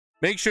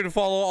Make sure to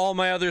follow all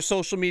my other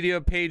social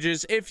media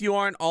pages if you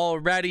aren't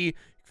already.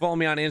 Follow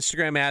me on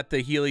Instagram at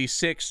the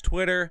Healy6,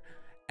 Twitter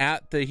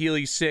at the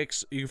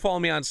Healy6. You can follow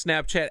me on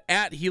Snapchat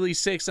at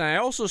Healy6, and I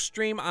also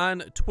stream on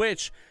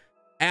Twitch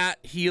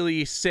at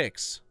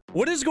Healy6.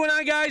 What is going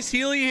on, guys?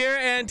 Healy here,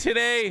 and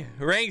today,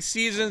 Ranked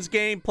Seasons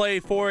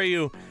gameplay for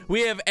you.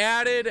 We have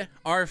added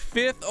our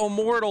 5th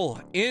Immortal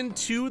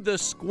into the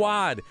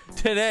squad.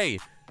 Today,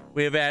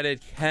 we have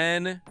added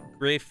Ken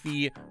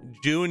Griffey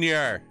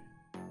Jr.,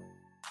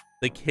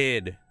 the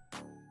kid.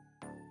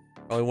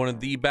 Probably one of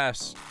the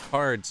best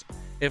cards,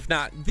 if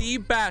not the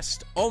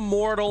best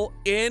Immortal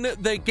in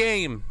the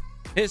game.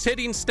 His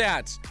hitting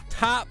stats,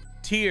 top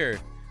tier,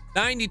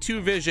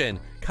 92 vision,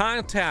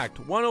 contact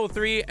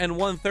 103 and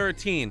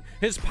 113.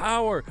 His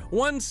power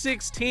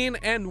 116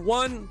 and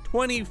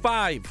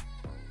 125.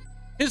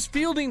 His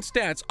fielding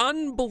stats,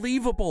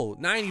 unbelievable.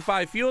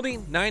 95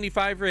 fielding,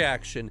 95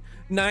 reaction,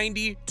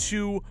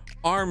 92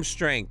 arm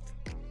strength.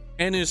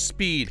 And his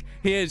speed,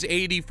 he has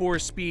 84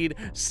 speed,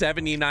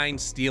 79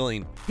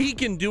 stealing. He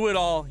can do it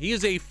all. He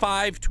is a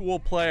 5-tool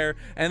player,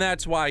 and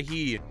that's why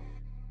he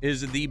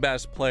is the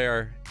best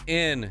player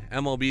in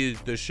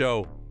MLB The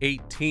Show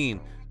 18.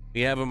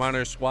 We have him on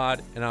our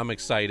squad, and I'm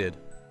excited.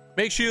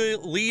 Make sure you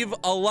leave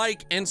a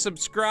like and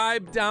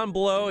subscribe down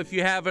below if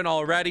you haven't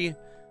already.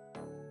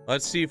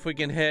 Let's see if we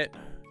can hit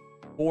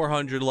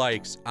 400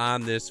 likes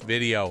on this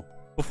video.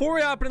 Before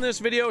we hop into this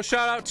video,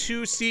 shout out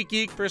to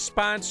SeatGeek for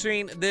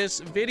sponsoring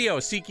this video.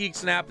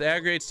 SeatGeek's an app that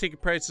aggregates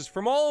ticket prices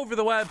from all over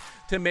the web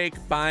to make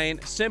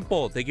buying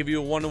simple. They give you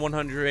a 1 to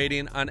 100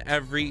 rating on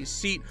every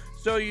seat,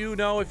 so you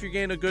know if you're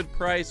getting a good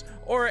price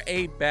or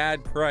a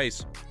bad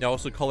price. They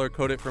also color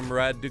code it from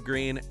red to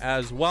green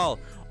as well.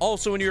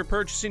 Also, when you're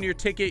purchasing your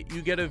ticket,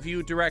 you get a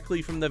view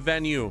directly from the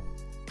venue,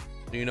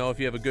 so you know if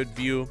you have a good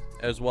view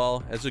as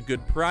well as a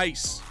good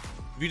price.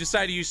 If you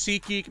decide to use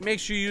SeatGeek, make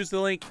sure you use the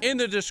link in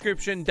the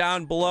description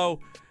down below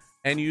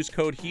and use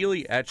code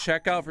Healy at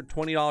checkout for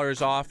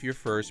 $20 off your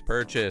first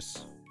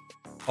purchase.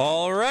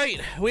 All right,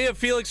 we have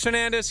Felix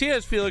Hernandez. He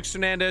has Felix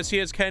Hernandez. He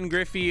has Ken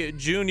Griffey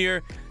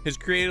Jr., his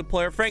creative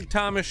player, Frank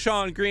Thomas,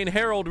 Sean Green,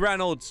 Harold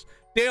Reynolds,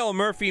 Dale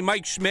Murphy,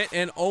 Mike Schmidt,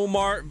 and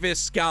Omar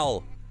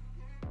Vizquel.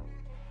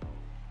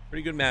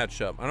 Pretty good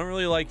matchup. I don't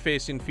really like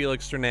facing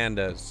Felix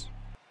Hernandez.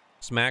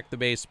 Smack the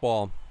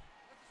baseball.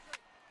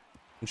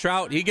 And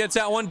Trout, he gets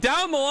that one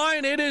down the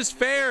line. It is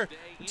fair.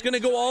 It's going to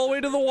go all the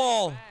way to the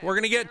wall. We're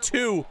going to get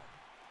 2.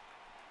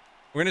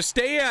 We're going to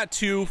stay at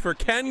 2 for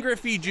Ken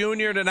Griffey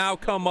Jr. to now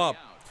come up.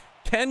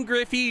 Ken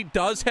Griffey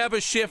does have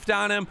a shift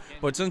on him,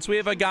 but since we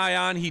have a guy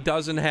on, he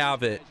doesn't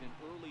have it.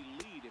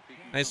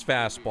 Nice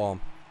fastball.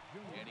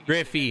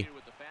 Griffey,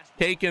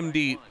 take him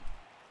deep.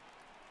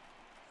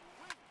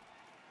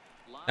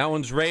 That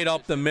one's right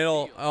up the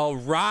middle. Oh,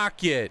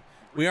 rocket.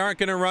 We aren't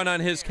going to run on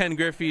his Ken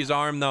Griffey's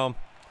arm, though.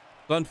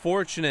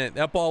 Unfortunate.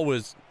 That ball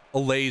was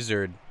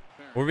lasered.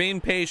 We're being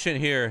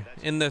patient here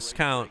in this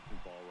count.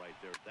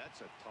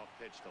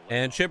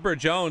 And Chipper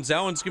Jones,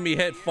 that one's gonna be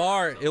hit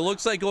far. It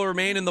looks like it'll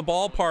remain in the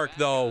ballpark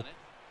though.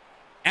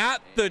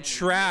 At the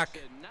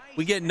track,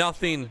 we get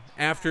nothing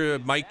after a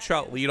Mike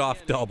Trout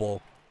leadoff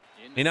double.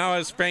 And now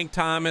as Frank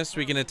Thomas,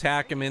 we can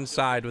attack him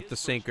inside with the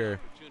sinker.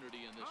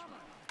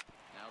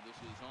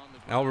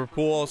 Albert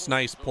Pujols,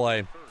 nice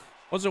play.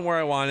 Wasn't where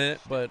I wanted it,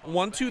 but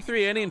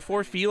 1-2-3 inning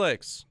for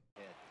Felix.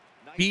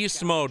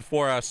 Beast mode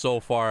for us so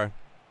far.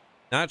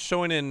 Not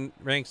showing in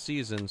Ranked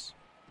Seasons.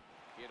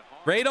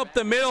 Right up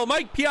the middle.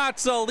 Mike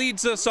Piazza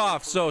leads us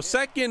off. So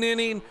second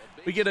inning,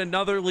 we get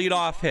another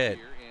leadoff hit.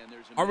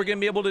 Are we going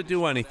to be able to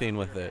do anything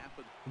with it?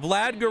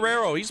 Vlad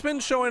Guerrero, he's been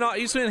showing off.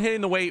 He's been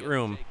hitting the weight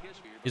room.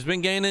 He's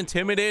been getting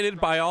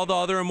intimidated by all the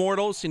other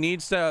Immortals. He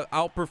needs to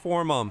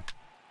outperform them.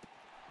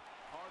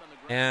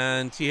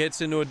 And he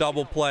hits into a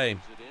double play.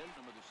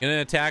 Going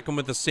to attack him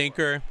with the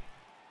sinker.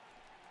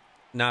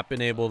 Not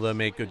been able to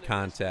make good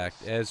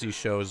contact, as he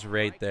shows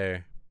right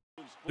there.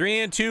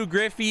 3-2.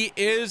 Griffey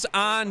is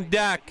on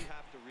deck.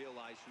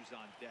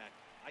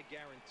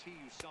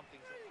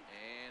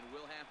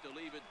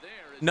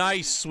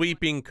 Nice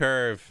sweeping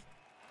curve.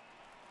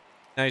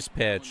 Nice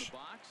pitch.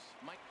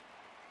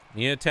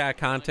 You attack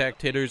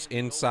contact hitters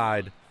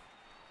inside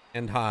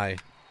and high.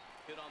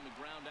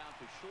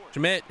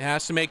 Schmidt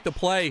has to make the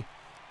play.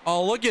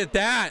 Oh, look at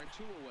that.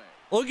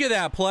 Look at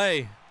that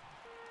play.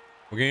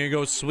 We're going to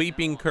go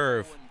sweeping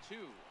curve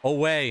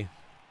away.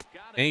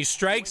 And he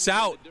strikes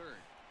out.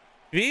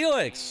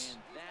 Felix,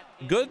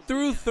 good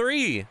through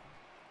 3.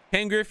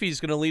 Ken Griffey's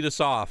going to lead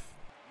us off.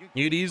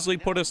 You'd easily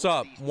put us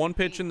up. One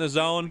pitch in the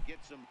zone.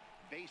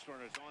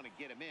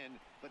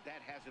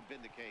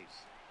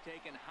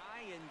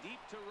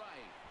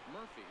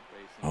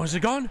 Oh, is it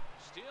gone?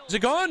 Is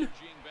it gone?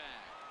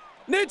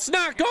 It's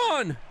not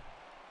gone.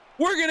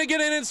 We're going to get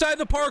an inside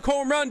the park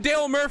home run.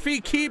 Dale Murphy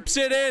keeps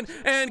it in,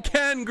 and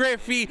Ken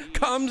Griffey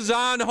comes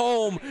on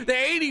home. The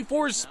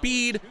 84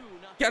 speed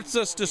gets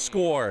us to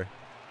score.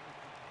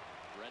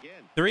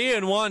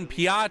 3-1.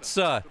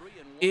 Piazza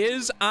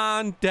is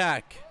on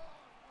deck.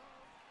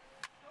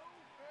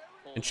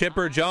 And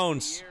Chipper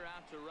Jones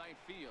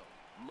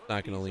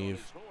Not going to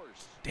leave.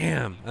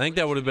 Damn, I think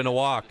that would have been a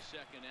walk.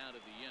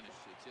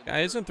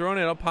 Guy isn't throwing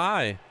it up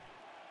high.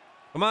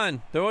 Come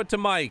on, throw it to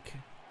Mike.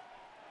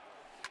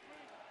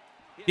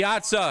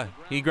 Piazza,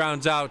 he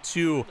grounds out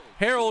to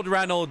Harold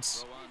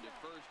Reynolds.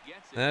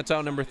 And that's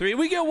out number 3.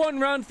 We get 1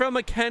 run from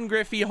a Ken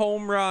Griffey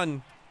home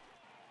run.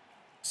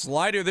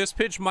 Slider, this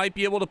pitch might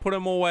be able to put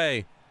him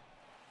away.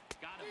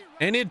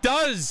 And it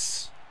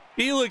does.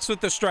 Felix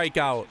with the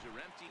strikeout.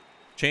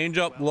 Change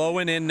up low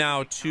and in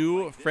now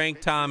to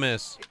Frank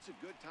Thomas.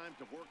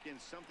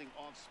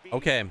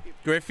 Okay,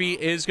 Griffey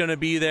is going to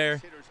be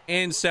there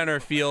in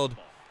center field.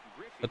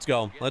 Let's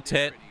go. Let's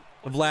hit.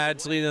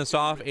 Vlad's leading us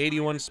off,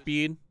 81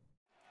 speed.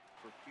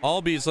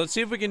 Albies, let's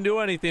see if we can do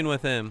anything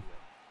with him.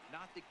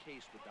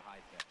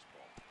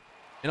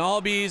 And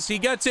Albies, he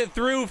gets it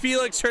through.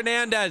 Felix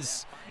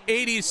Hernandez,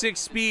 86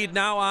 speed,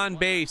 now on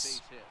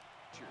base.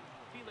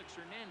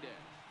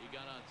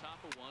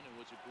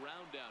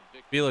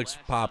 Felix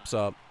pops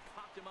up.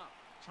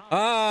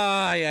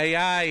 Ay, ay,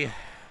 ay.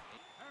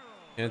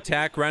 And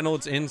attack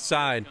Reynolds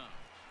inside.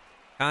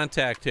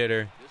 Contact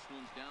hitter.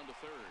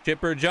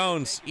 Chipper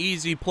Jones,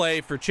 easy play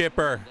for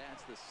Chipper.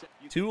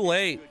 Too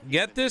late.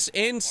 Get this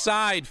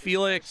inside,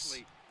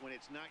 Felix.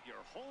 And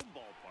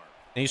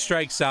he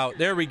strikes out.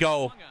 There we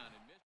go.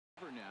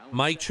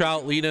 Mike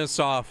Trout leading us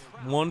off.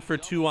 1 for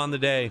 2 on the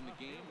day.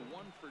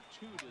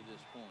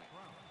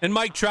 And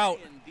Mike Trout.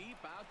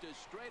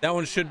 That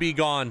one should be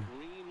gone.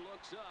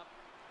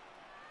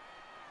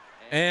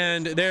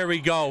 And there we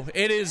go.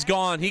 It is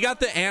gone. He got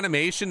the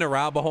animation to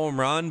rob a home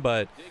run,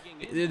 but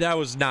that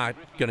was not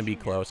going to be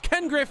close.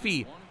 Ken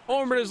Griffey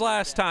homered his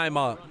last time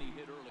up.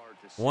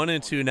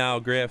 1-2 now,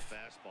 Griff.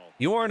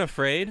 You aren't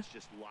afraid?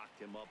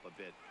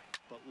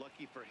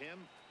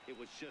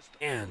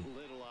 Man.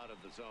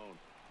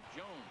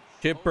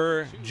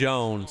 Chipper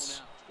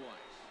Jones.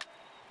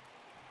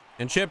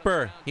 And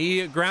Chipper,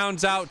 he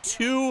grounds out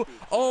to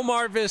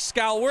Omar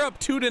Vizquel. We're up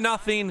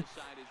 2-0.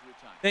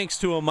 Thanks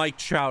to a Mike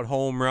Trout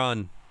home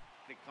run.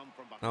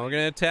 Now we're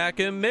going to attack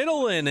him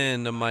middle and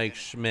into Mike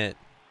Schmidt.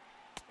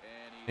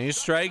 And he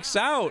strikes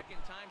out.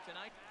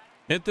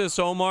 Hit this,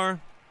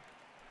 Omar.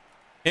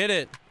 Hit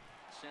it.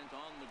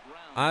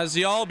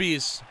 Ozzy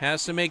Albies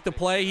has to make the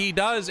play. He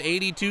does.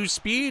 82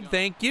 speed.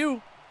 Thank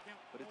you.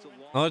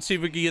 Now let's see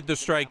if we can get the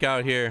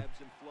strikeout here.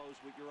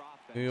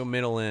 We go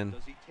middle in.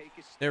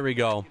 There we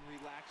go.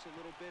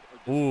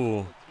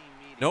 Ooh.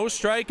 No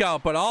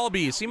strikeout, but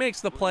Albies, he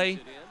makes the play.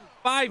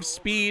 5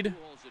 speed.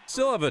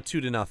 Still have a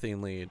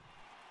 2-0 lead.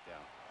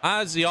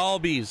 Ozzy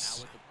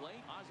Albies.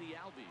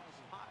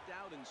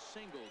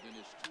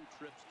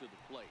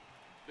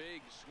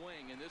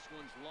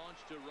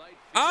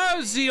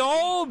 Ozzy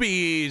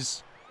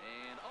Albies.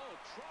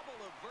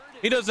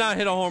 He does not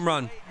hit a home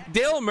run.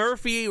 Dale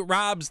Murphy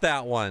robs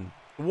that one.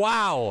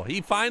 Wow, he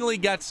finally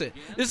gets it.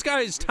 This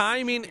guy's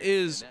timing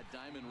is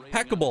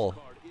impeccable.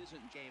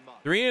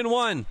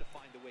 3-1.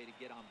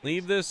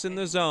 Leave this in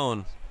the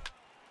zone.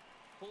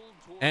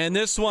 And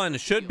this one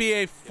should be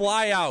a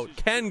fly out.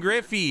 Ken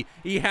Griffey,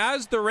 he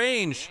has the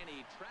range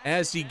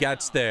as he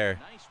gets there.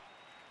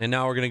 And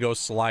now we're going to go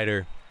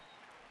slider.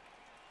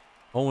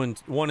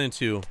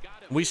 1-2.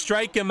 We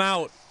strike him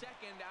out.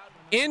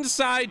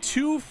 Inside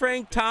to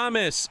Frank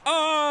Thomas.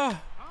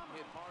 Ah!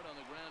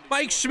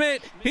 Mike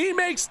Schmidt, he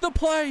makes the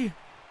play.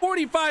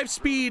 45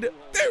 speed.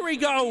 There we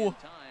go.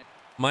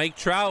 Mike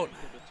Trout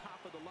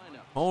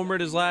homered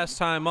his last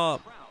time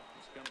up.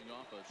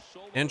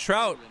 And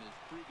Trout,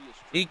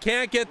 he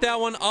can't get that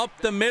one up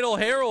the middle.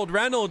 Harold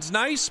Reynolds,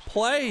 nice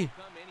play.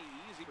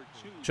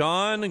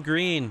 John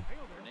Green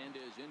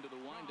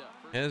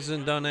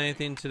hasn't done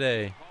anything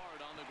today.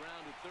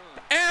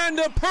 And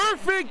a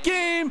perfect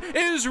game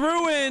is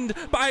ruined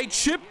by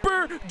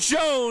Chipper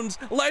Jones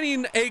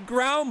letting a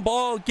ground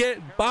ball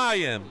get by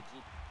him.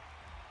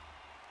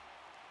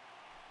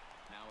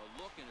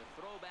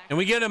 And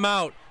we get him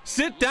out.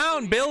 Sit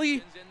down,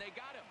 Billy.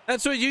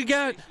 That's what you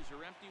get.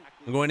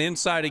 I'm going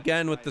inside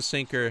again with the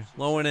sinker.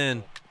 Low and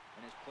in.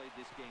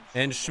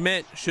 And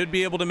Schmidt should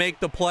be able to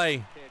make the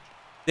play.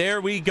 There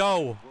we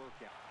go.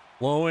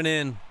 Low and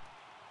in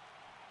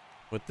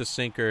with the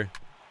sinker.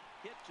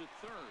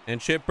 And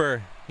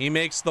Chipper, he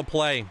makes the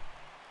play.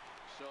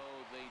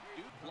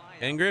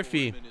 And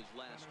Griffey,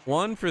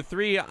 1 for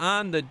 3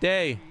 on the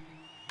day.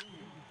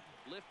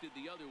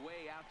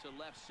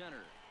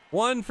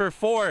 1 for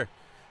 4.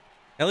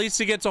 At least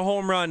he gets a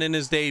home run in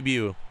his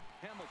debut.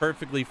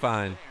 Perfectly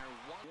fine.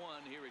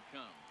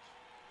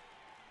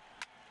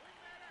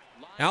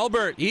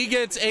 Albert, he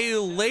gets a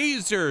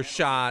laser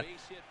shot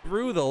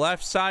through the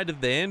left side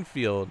of the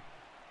infield.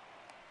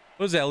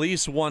 It was at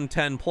least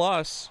 110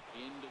 plus.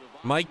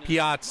 Mike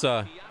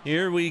Piazza,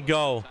 here we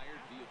go.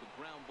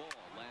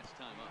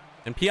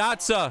 And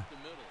Piazza.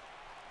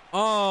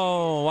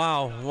 Oh,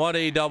 wow. What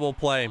a double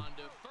play.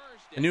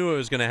 I knew it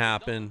was going to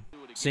happen.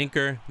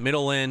 Sinker,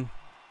 middle in,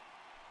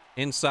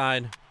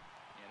 inside.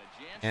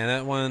 And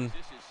that one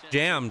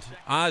jammed.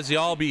 Ozzy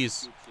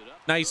Albies,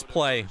 nice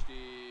play.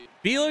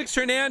 Felix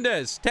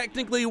Hernandez,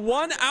 technically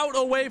 1 out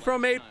away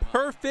from a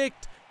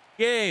perfect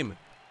game.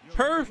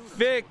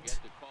 Perfect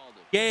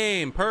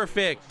game.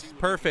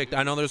 Perfect.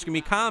 I know there's gonna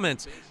be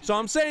comments, so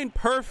I'm saying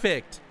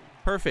perfect.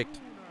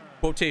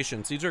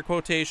 Quotations. These are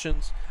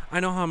quotations. I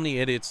know how many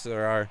idiots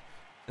there are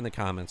in the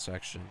comment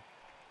section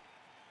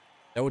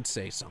that would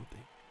say something.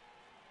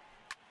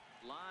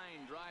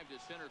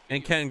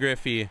 And Ken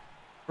Griffey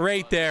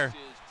right there.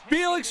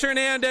 Felix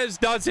Hernandez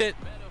does it.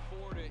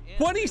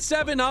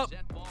 27 up,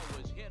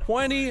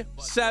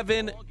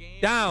 27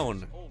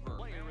 down.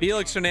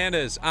 Felix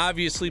Hernandez,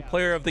 obviously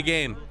player of the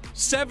game.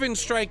 7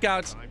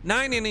 strikeouts,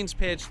 9 innings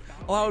pitched,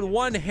 allowed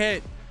 1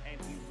 hit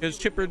because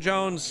Chipper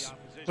Jones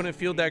couldn't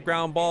field that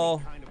ground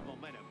ball.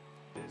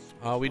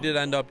 We did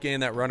end up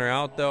getting that runner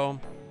out though.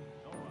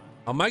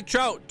 Mike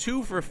Trout,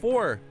 2 for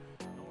 4.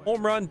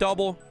 Home run,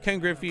 double. Ken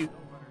Griffey,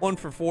 1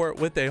 for 4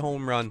 with a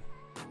home run.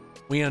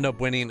 We end up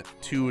winning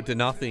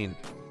 2-0.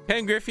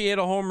 Ken Griffey hit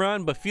a home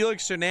run, but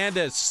Felix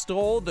Hernandez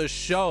stole the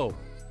show.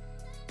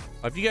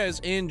 If you guys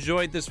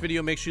enjoyed this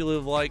video, make sure you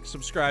leave a like,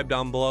 subscribe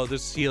down below.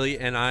 This is Healy,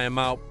 and I am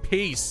out.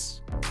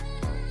 Peace.